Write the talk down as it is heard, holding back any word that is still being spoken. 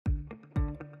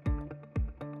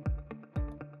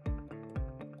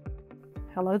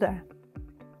Hello there.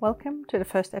 Welcome to the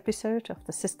first episode of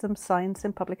the Systems Science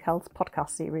in Public Health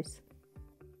podcast series.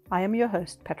 I am your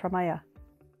host, Petra Meier.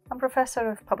 I'm Professor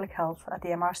of Public Health at the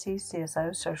MRC's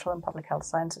CSO Social and Public Health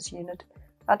Sciences Unit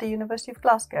at the University of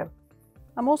Glasgow.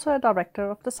 I'm also a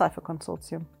director of the CIPHER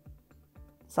Consortium.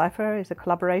 CIPHER is a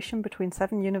collaboration between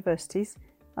 7 universities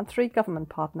and 3 government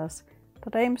partners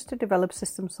that aims to develop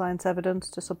systems science evidence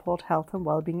to support health and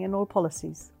well-being in all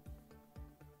policies.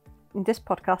 In this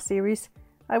podcast series,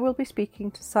 I will be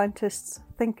speaking to scientists,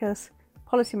 thinkers,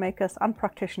 policymakers and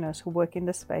practitioners who work in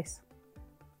this space.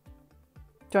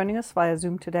 Joining us via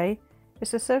Zoom today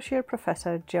is Associate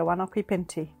Professor Jo-An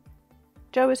Occhipinti.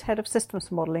 Jo is Head of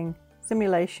Systems Modelling,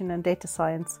 Simulation and Data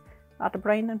Science at the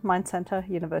Brain and Mind Centre,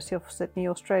 University of Sydney,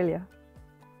 Australia.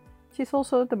 She's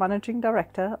also the Managing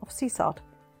Director of CSART,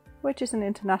 which is an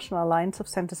international alliance of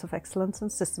centres of excellence in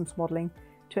systems modelling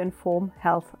to inform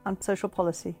health and social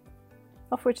policy,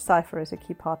 of which CIPHER is a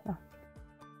key partner.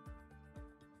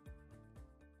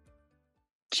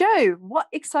 Jo, what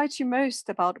excites you most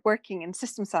about working in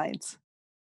system science?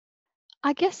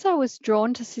 I guess I was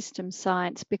drawn to systems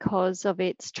science because of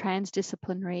its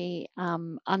transdisciplinary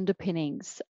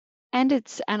underpinnings and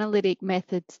its analytic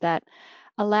methods that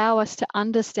allow us to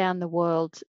understand the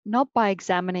world not by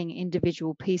examining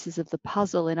individual pieces of the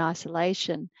puzzle in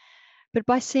isolation, but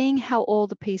by seeing how all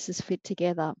the pieces fit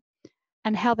together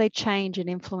and how they change and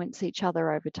influence each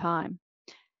other over time.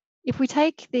 If we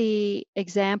take the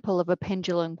example of a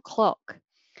pendulum clock,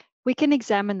 we can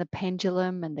examine the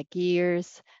pendulum and the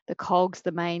gears, the cogs,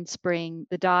 the mainspring,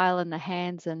 the dial and the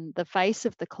hands and the face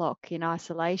of the clock in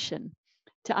isolation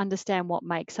to understand what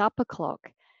makes up a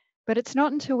clock. But it's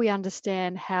not until we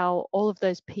understand how all of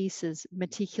those pieces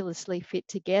meticulously fit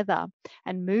together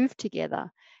and move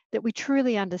together that we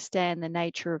truly understand the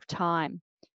nature of time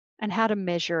and how to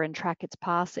measure and track its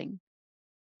passing.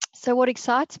 So what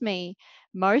excites me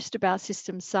most about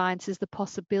systems science is the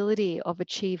possibility of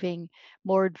achieving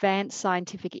more advanced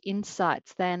scientific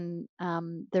insights than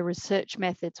the research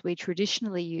methods we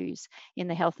traditionally use in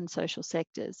the health and social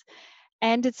sectors,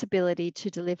 and its ability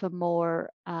to deliver more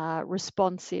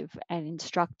responsive and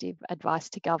instructive advice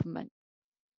to government.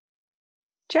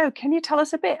 Jo, can you tell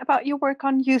us a bit about your work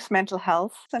on youth mental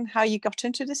health and how you got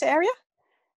into this area?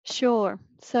 Sure.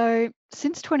 So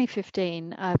since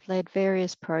 2015, I've led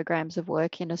various programs of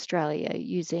work in Australia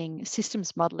using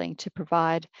systems modelling to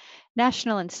provide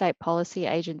national and state policy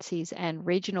agencies and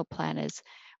regional planners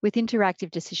with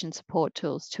interactive decision support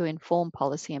tools to inform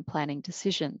policy and planning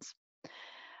decisions.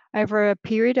 Over a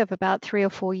period of about 3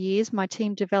 or 4 years, my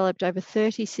team developed over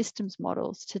 30 systems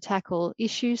models to tackle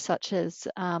issues such as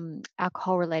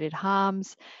alcohol-related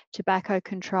harms, tobacco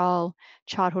control,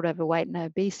 childhood overweight and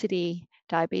obesity,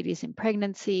 diabetes in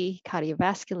pregnancy,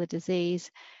 cardiovascular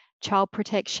disease, child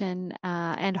protection,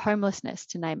 and homelessness,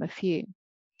 to name a few.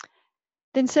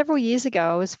 Then several years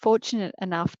ago, I was fortunate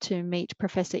enough to meet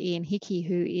Professor Ian Hickey,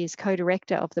 who is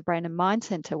co-director of the Brain and Mind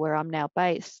Centre, where I'm now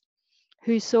based,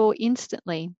 who saw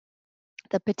instantly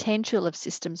the potential of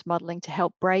systems modelling to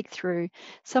help break through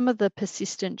some of the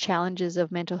persistent challenges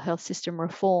of mental health system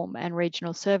reform and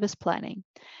regional service planning.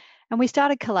 And we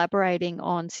started collaborating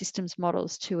on systems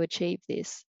models to achieve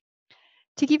this.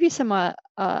 To give you some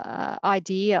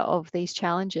idea of these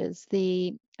challenges,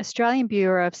 the Australian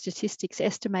Bureau of Statistics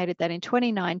estimated that in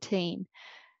 2019,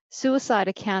 suicide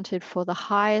accounted for the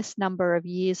highest number of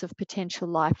years of potential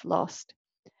life lost,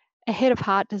 ahead of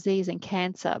heart disease and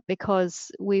cancer,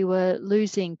 because we were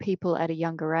losing people at a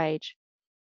younger age.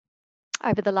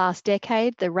 Over the last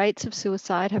decade, the rates of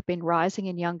suicide have been rising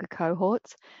in younger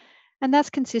cohorts, and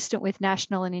that's consistent with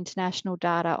national and international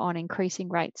data on increasing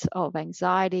rates of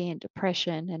anxiety and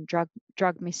depression and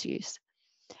drug misuse.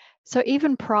 So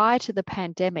even prior to the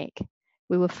pandemic,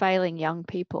 we were failing young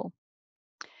people.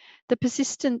 The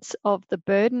persistence of the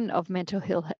burden of mental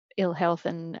ill health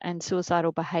and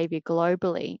suicidal behaviour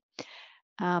globally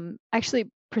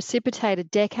actually precipitated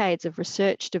decades of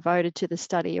research devoted to the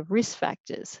study of risk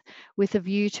factors with a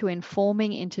view to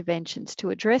informing interventions to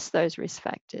address those risk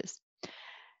factors.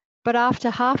 But after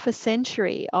half a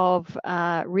century of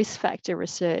risk factor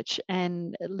research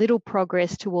and little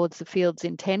progress towards the field's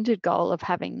intended goal of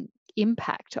having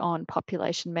impact on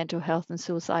population mental health and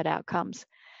suicide outcomes,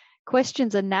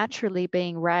 questions are naturally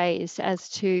being raised as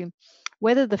to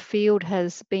whether the field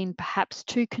has been perhaps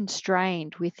too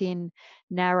constrained within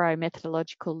narrow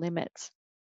methodological limits.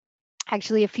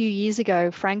 Actually, a few years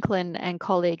ago, Franklin and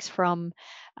colleagues from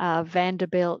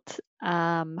Vanderbilt,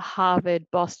 Harvard,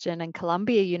 Boston, and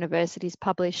Columbia universities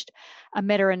published a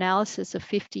meta-analysis of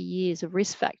 50 years of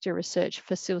risk factor research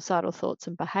for suicidal thoughts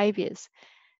and behaviours.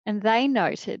 And they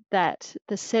noted that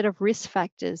the set of risk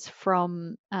factors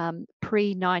from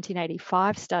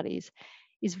pre-1985 studies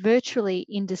is virtually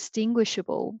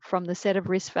indistinguishable from the set of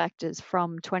risk factors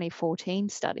from 2014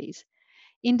 studies,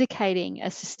 indicating a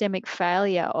systemic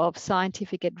failure of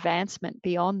scientific advancement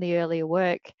beyond the earlier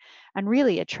work, and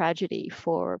really a tragedy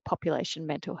for population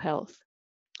mental health.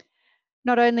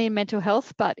 Not only in mental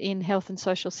health, but in health and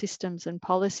social systems and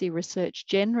policy research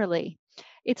generally.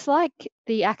 It's like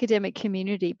the academic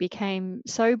community became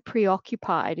so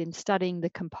preoccupied in studying the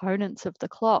components of the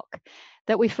clock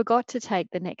that we forgot to take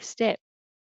the next step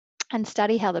and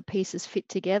study how the pieces fit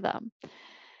together.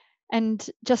 And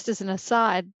just as an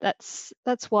aside, that's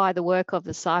why the work of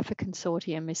the CIPHER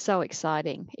Consortium is so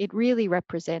exciting. It really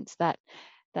represents that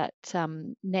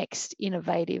next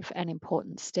innovative and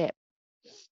important step.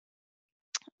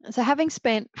 So having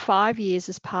spent 5 years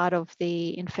as part of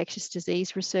the infectious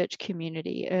disease research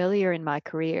community earlier in my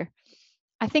career,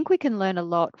 I think we can learn a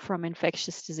lot from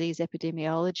infectious disease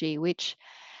epidemiology, which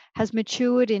has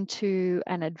matured into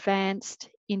an advanced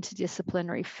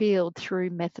interdisciplinary field through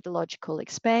methodological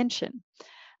expansion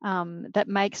that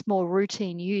makes more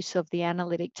routine use of the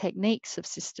analytic techniques of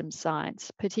systems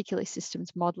science, particularly systems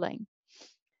modeling.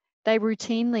 They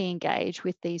routinely engage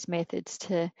with these methods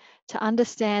to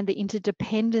understand the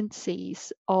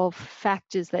interdependencies of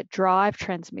factors that drive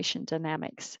transmission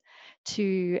dynamics,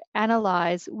 to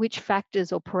analyze which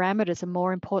factors or parameters are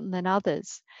more important than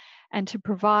others, and to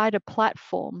provide a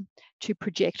platform to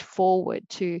project forward,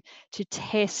 to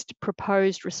test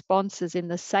proposed responses in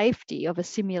the safety of a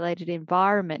simulated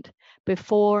environment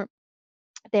before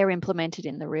they're implemented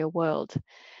in the real world.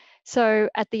 So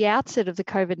at the outset of the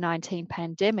COVID-19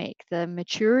 pandemic, the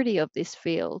maturity of this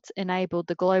field enabled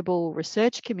the global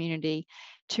research community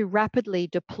to rapidly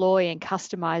deploy and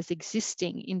customize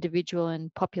existing individual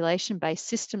and population-based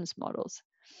systems models.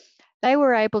 They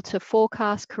were able to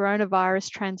forecast coronavirus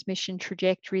transmission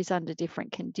trajectories under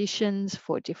different conditions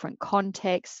for different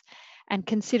contexts and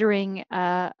considering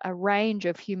a range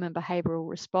of human behavioral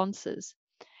responses.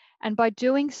 And by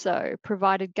doing so,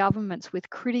 provided governments with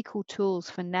critical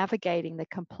tools for navigating the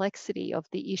complexity of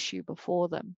the issue before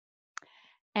them.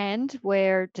 And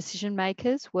where decision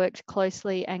makers worked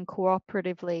closely and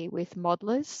cooperatively with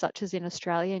modelers, such as in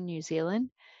Australia and New Zealand,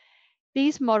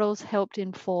 these models helped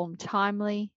inform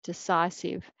timely,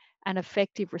 decisive, and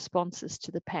effective responses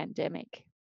to the pandemic.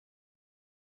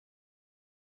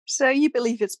 So you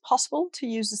believe it's possible to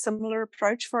use a similar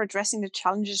approach for addressing the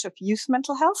challenges of youth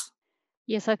mental health?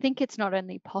 Yes, I think it's not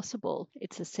only possible,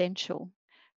 it's essential,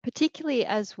 particularly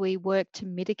as we work to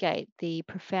mitigate the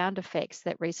profound effects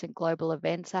that recent global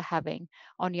events are having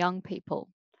on young people.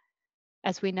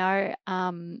 As we know,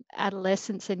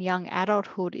 adolescence and young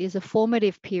adulthood is a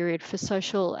formative period for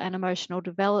social and emotional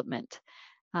development,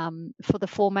 for the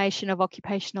formation of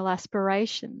occupational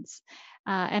aspirations,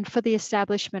 and for the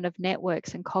establishment of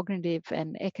networks and cognitive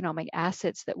and economic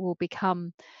assets that will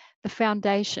become the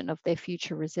foundation of their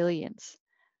future resilience.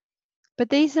 But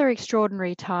these are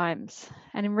extraordinary times,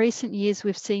 and in recent years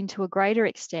we've seen to a greater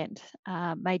extent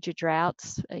major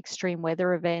droughts, extreme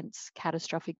weather events,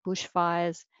 catastrophic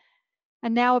bushfires,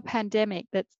 and now a pandemic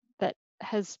that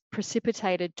has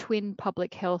precipitated twin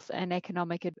public health and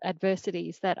economic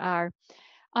adversities that are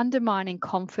undermining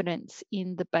confidence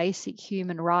in the basic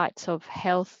human rights of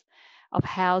health, of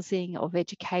housing, of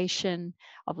education,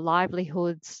 of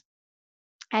livelihoods,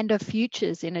 and of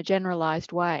futures in a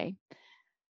generalized way.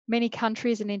 Many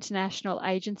countries and international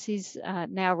agencies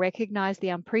now recognise the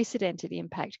unprecedented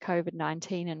impact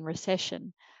COVID-19 and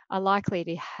recession are likely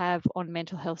to have on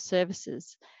mental health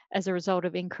services as a result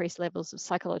of increased levels of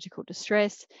psychological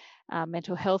distress,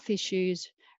 mental health issues,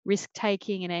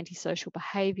 risk-taking and antisocial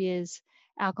behaviours,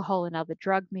 alcohol and other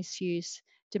drug misuse,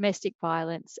 domestic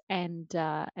violence, and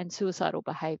suicidal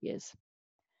behaviours.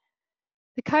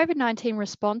 The COVID-19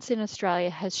 response in Australia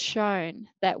has shown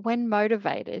that when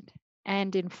motivated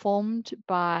and informed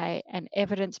by an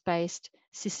evidence-based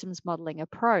systems modelling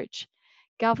approach,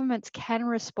 governments can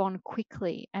respond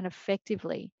quickly and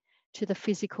effectively to the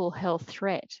physical health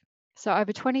threat. So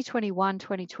over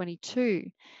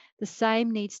 2021-2022, the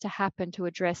same needs to happen to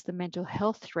address the mental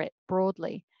health threat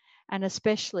broadly, and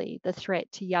especially the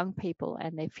threat to young people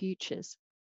and their futures.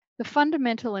 The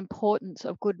fundamental importance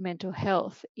of good mental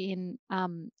health in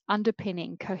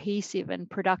underpinning cohesive and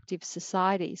productive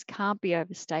societies can't be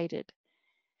overstated.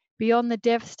 Beyond the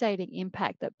devastating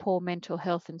impact that poor mental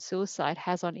health and suicide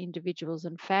has on individuals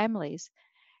and families,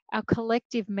 our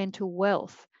collective mental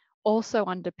wealth also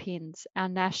underpins our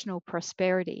national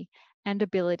prosperity and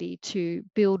ability to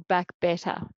build back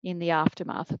better in the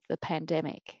aftermath of the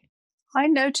pandemic. I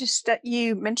noticed that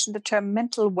you mentioned the term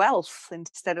mental wealth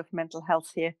instead of mental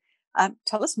health here.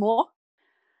 Tell us more.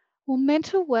 Well,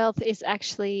 mental wealth is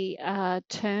actually a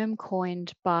term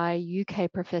coined by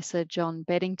UK professor John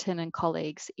Beddington and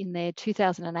colleagues in their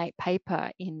 2008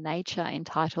 paper in Nature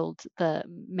entitled The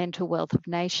Mental Wealth of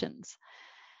Nations.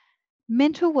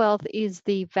 Mental wealth is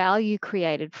the value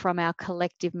created from our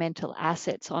collective mental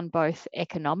assets on both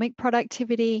economic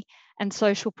productivity and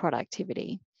social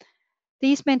productivity.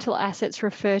 These mental assets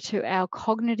refer to our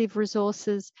cognitive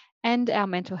resources and our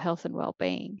mental health and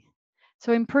well-being.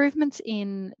 So improvements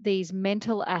in these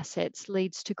mental assets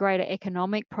leads to greater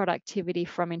economic productivity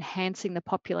from enhancing the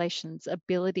population's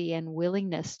ability and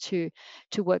willingness to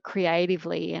work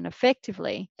creatively and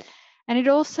effectively. And it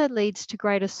also leads to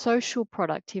greater social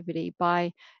productivity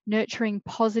by nurturing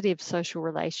positive social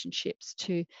relationships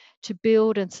to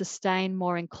build and sustain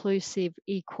more inclusive,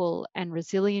 equal, and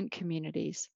resilient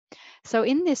communities. So,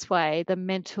 in this way, the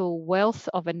mental wealth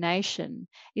of a nation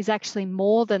is actually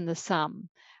more than the sum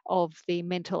of the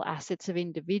mental assets of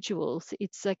individuals.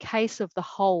 It's a case of the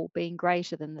whole being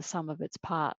greater than the sum of its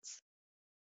parts.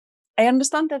 I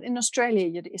understand that in Australia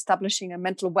you're establishing a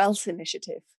mental wealth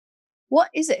initiative. What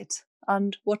is it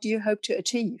and what do you hope to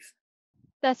achieve?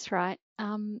 That's right.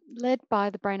 Led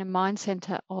by the Brain and Mind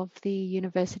Centre of the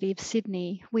University of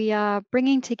Sydney, we are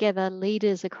bringing together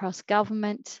leaders across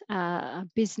government,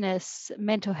 business,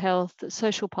 mental health,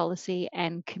 social policy,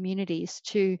 and communities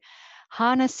to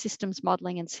harness systems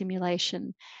modelling and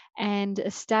simulation and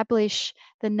establish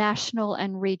the national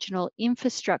and regional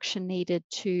infrastructure needed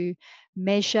to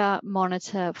measure,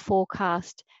 monitor,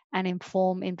 forecast, and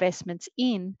inform investments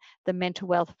in the mental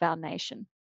wealth of our nation.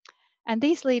 And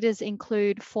these leaders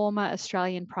include former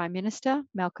Australian Prime Minister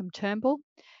Malcolm Turnbull,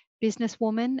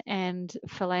 businesswoman and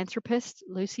philanthropist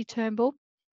Lucy Turnbull,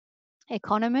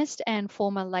 economist and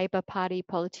former Labor Party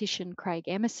politician Craig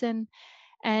Emerson,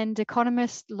 and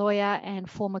economist, lawyer, and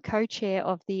former co-chair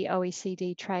of the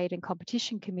OECD Trade and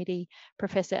Competition Committee,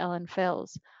 Professor Ellen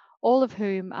Fells, all of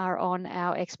whom are on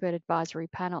our expert advisory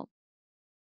panel.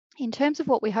 In terms of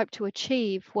what we hope to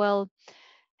achieve, well,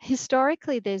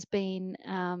 historically, there's been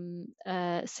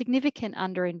a significant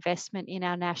underinvestment in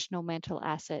our national mental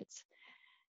assets.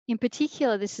 In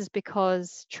particular, this is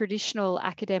because traditional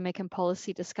academic and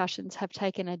policy discussions have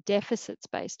taken a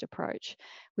deficits-based approach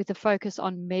with a focus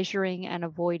on measuring and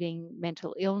avoiding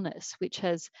mental illness, which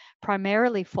has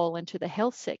primarily fallen to the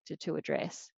health sector to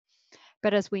address.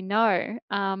 But as we know,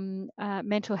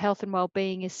 mental health and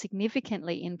well-being is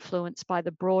significantly influenced by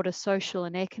the broader social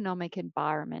and economic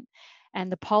environment and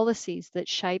the policies that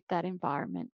shape that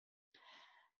environment.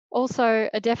 Also,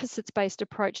 a deficits-based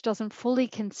approach doesn't fully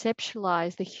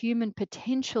conceptualize the human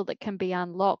potential that can be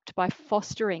unlocked by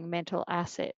fostering mental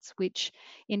assets, which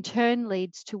in turn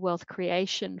leads to wealth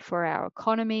creation for our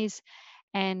economies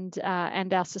and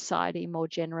our society more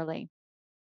generally.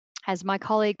 As my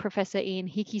colleague, Professor Ian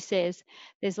Hickey says,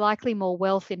 there's likely more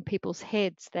wealth in people's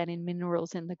heads than in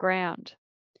minerals in the ground.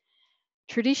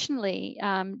 Traditionally,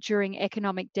 during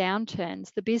economic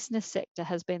downturns, the business sector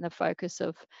has been the focus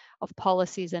of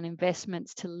policies and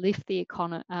investments to lift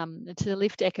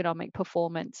economic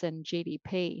performance and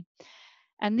GDP.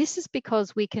 And this is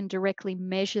because we can directly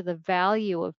measure the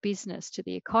value of business to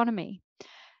the economy.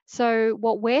 So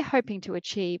what we're hoping to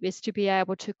achieve is to be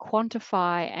able to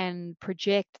quantify and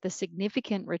project the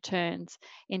significant returns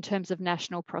in terms of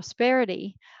national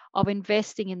prosperity of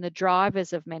investing in the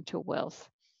drivers of mental wealth,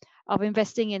 of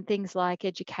investing in things like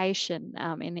education,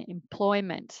 in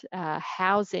employment,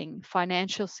 housing,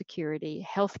 financial security,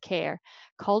 healthcare,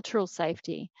 cultural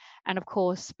safety, and of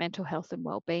course, mental health and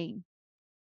well-being.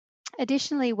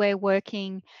 Additionally, we're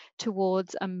working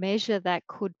towards a measure that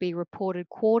could be reported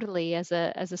quarterly as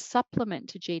a supplement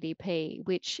to GDP,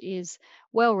 which is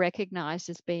well recognised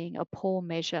as being a poor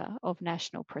measure of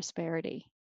national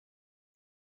prosperity.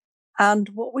 And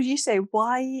what would you say?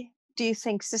 Why do you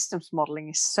think systems modelling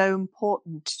is so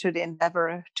important to the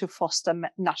endeavour to foster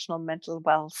national mental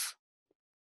wealth?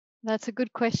 That's a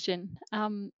good question.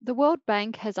 The World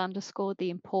Bank has underscored the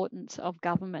importance of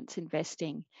governments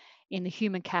investing in the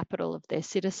human capital of their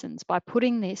citizens by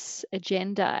putting this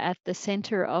agenda at the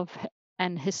centre of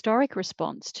an historic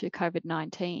response to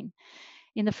COVID-19.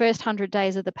 In the first 100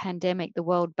 days of the pandemic, the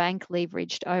World Bank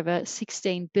leveraged over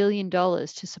 $16 billion to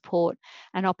support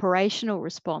an operational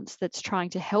response that's trying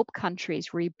to help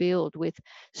countries rebuild with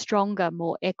stronger,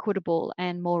 more equitable,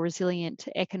 and more resilient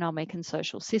economic and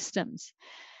social systems.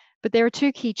 But there are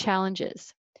two key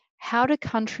challenges. How do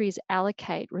countries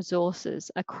allocate resources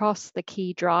across the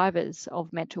key drivers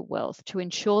of mental wealth to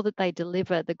ensure that they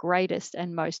deliver the greatest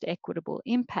and most equitable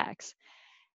impacts?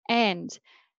 And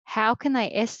How can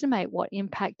they estimate what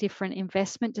impact different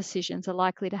investment decisions are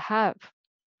likely to have?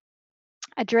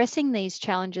 Addressing these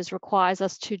challenges requires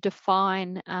us to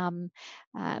define,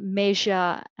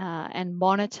 measure, and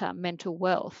monitor mental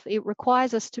wealth. It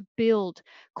requires us to build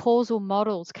causal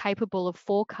models capable of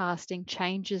forecasting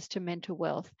changes to mental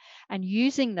wealth and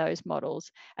using those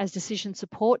models as decision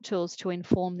support tools to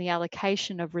inform the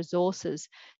allocation of resources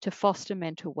to foster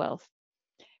mental wealth.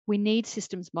 We need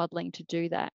systems modeling to do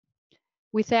that.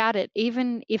 Without it,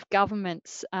 even if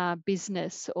governments,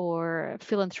 business, or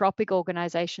philanthropic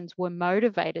organizations were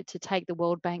motivated to take the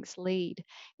World Bank's lead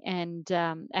and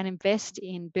invest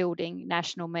in building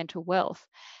national mental wealth,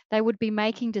 they would be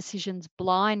making decisions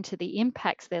blind to the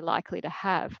impacts they're likely to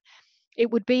have. It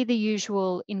would be the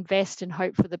usual invest and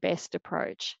hope for the best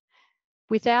approach.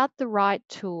 Without the right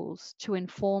tools to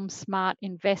inform smart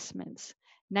investments,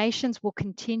 nations will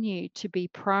continue to be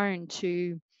prone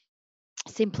to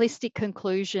simplistic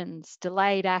conclusions,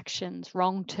 delayed actions,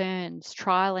 wrong turns,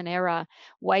 trial and error,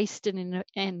 waste and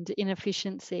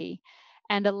inefficiency,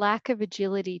 and a lack of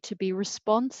agility to be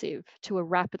responsive to a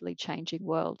rapidly changing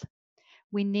world.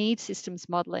 We need systems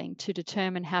modeling to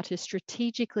determine how to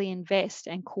strategically invest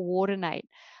and coordinate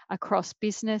across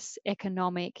business,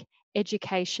 economic,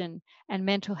 education, and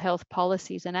mental health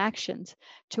policies and actions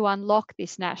to unlock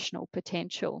this national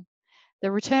potential.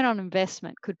 The return on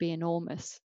investment could be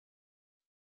enormous.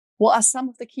 What are some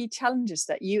of the key challenges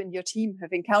that you and your team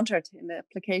have encountered in the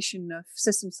application of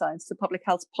system science to public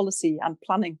health policy and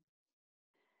planning?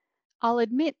 I'll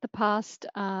admit the past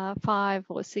 5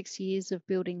 or 6 years of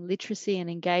building literacy and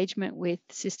engagement with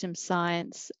systems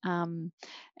science and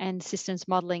systems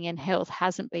modelling in health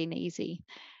hasn't been easy.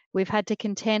 We've had to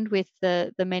contend with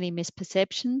the many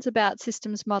misperceptions about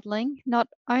systems modelling, not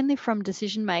only from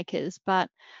decision makers, but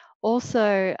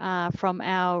also from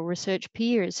our research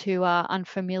peers who are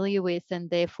unfamiliar with and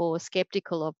therefore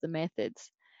skeptical of the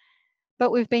methods.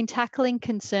 But we've been tackling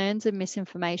concerns and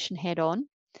misinformation head on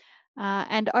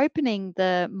and opening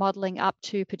the modelling up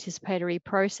to participatory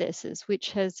processes,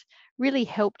 which has really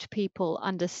helped people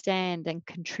understand and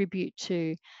contribute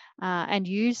to and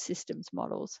use systems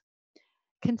models.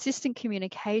 Consistent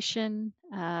communication,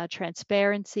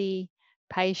 transparency,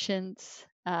 patience,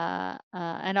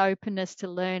 an openness to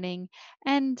learning,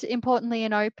 and importantly,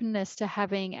 an openness to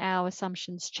having our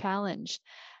assumptions challenged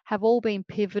have all been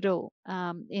pivotal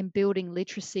in building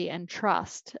literacy and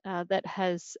trust that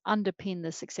has underpinned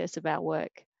the success of our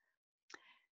work.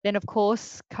 Then, of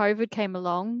course, COVID came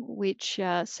along, which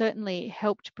certainly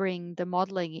helped bring the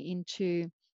modelling into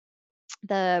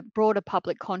the broader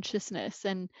public consciousness,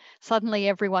 and suddenly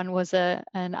everyone was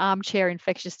an armchair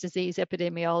infectious disease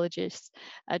epidemiologist,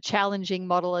 challenging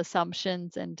model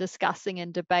assumptions and discussing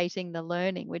and debating the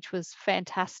learning, which was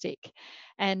fantastic.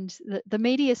 And the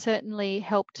media certainly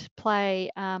helped play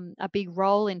a big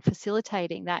role in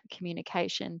facilitating that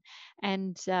communication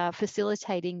and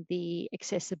facilitating the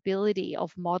accessibility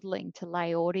of modeling to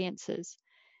lay audiences.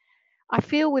 I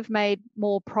feel we've made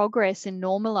more progress in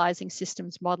normalising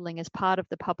systems modelling as part of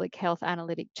the public health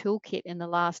analytic toolkit in the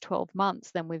last 12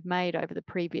 months than we've made over the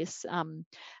previous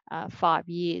 5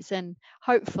 years. And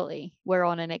hopefully we're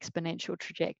on an exponential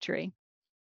trajectory.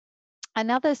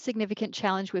 Another significant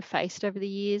challenge we've faced over the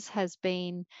years has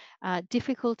been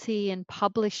difficulty in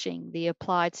publishing the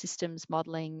applied systems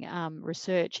modelling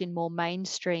research in more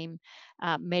mainstream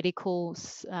medical,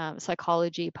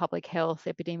 psychology, public health,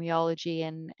 epidemiology,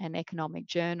 and economic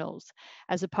journals,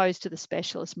 as opposed to the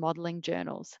specialist modelling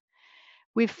journals.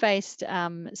 We've faced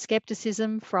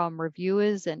skepticism from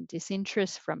reviewers and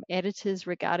disinterest from editors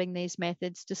regarding these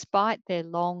methods, despite their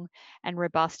long and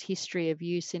robust history of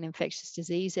use in infectious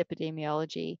disease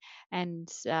epidemiology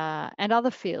and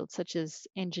other fields such as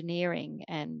engineering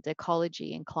and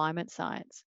ecology and climate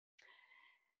science.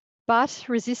 But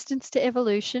resistance to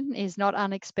evolution is not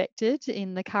unexpected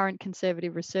in the current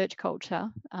conservative research culture,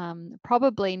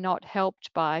 probably not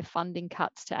helped by funding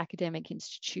cuts to academic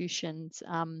institutions,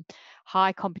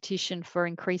 high competition for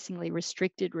increasingly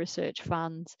restricted research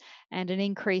funds, and an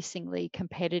increasingly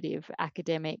competitive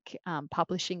academic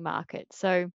publishing market.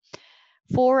 So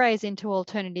forays into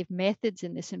alternative methods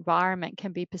in this environment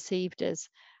can be perceived as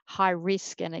high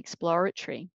risk and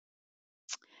exploratory.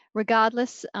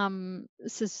 Regardless,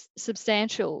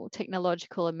 substantial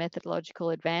technological and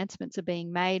methodological advancements are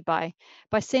being made by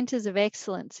centres of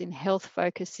excellence in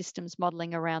health-focused systems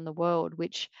modelling around the world,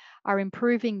 which are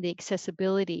improving the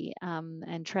accessibility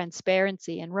and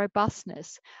transparency and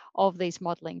robustness of these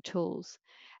modelling tools.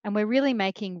 And we're really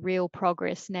making real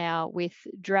progress now with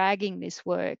dragging this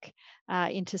work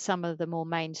into some of the more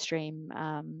mainstream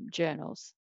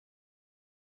journals.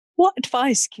 What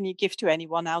advice can you give to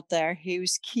anyone out there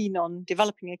who's keen on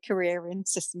developing a career in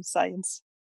systems science?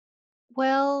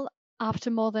 Well,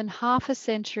 after more than half a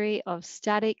century of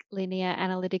static linear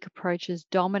analytic approaches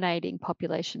dominating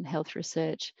population health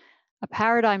research, a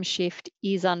paradigm shift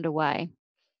is underway.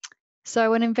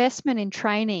 So, an investment in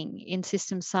training in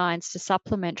systems science to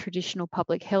supplement traditional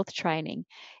public health training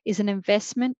is an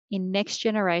investment in next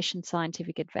generation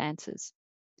scientific advances.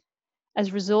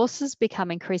 As resources become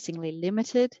increasingly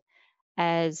limited,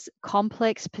 as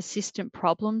complex, persistent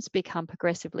problems become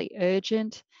progressively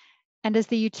urgent, and as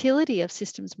the utility of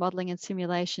systems modelling and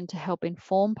simulation to help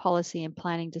inform policy and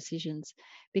planning decisions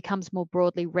becomes more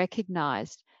broadly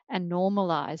recognised and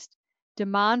normalised,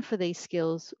 demand for these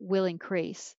skills will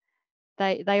increase.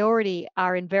 They already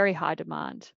are in very high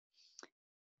demand.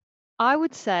 I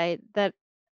would say that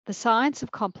the science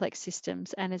of complex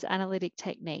systems and its analytic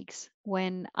techniques,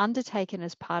 when undertaken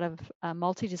as part of a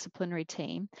multidisciplinary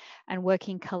team and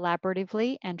working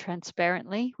collaboratively and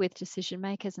transparently with decision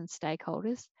makers and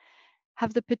stakeholders,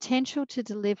 have the potential to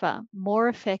deliver more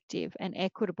effective and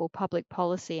equitable public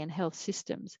policy and health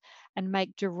systems and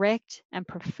make direct and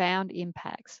profound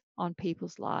impacts on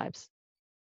people's lives.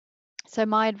 So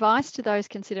my advice to those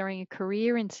considering a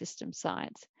career in systems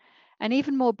science, and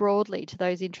even more broadly to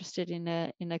those interested in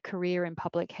a career in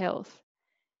public health,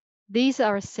 these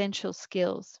are essential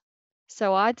skills.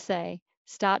 So I'd say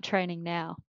start training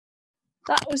now.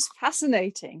 That was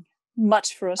fascinating.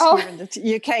 Much for us here in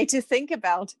the UK to think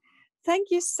about. Thank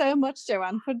you so much,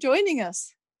 Jo-An, for joining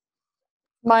us.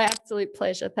 My absolute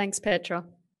pleasure. Thanks, Petra.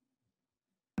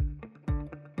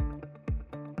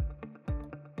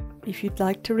 If you'd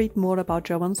like to read more about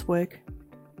Jo-An's work,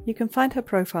 you can find her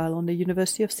profile on the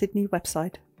University of Sydney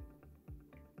website.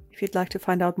 If you'd like to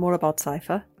find out more about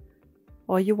CIPHER,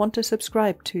 or you want to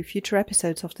subscribe to future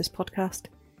episodes of this podcast,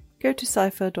 go to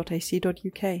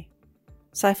cipher.ac.uk.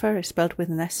 CIPHER is spelled with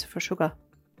an S for sugar.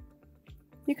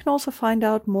 You can also find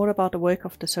out more about the work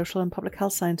of the Social and Public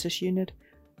Health Sciences Unit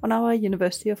on our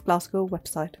University of Glasgow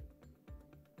website.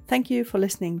 Thank you for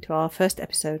listening to our first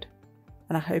episode,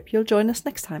 and I hope you'll join us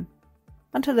next time.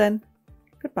 Until then,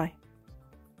 goodbye.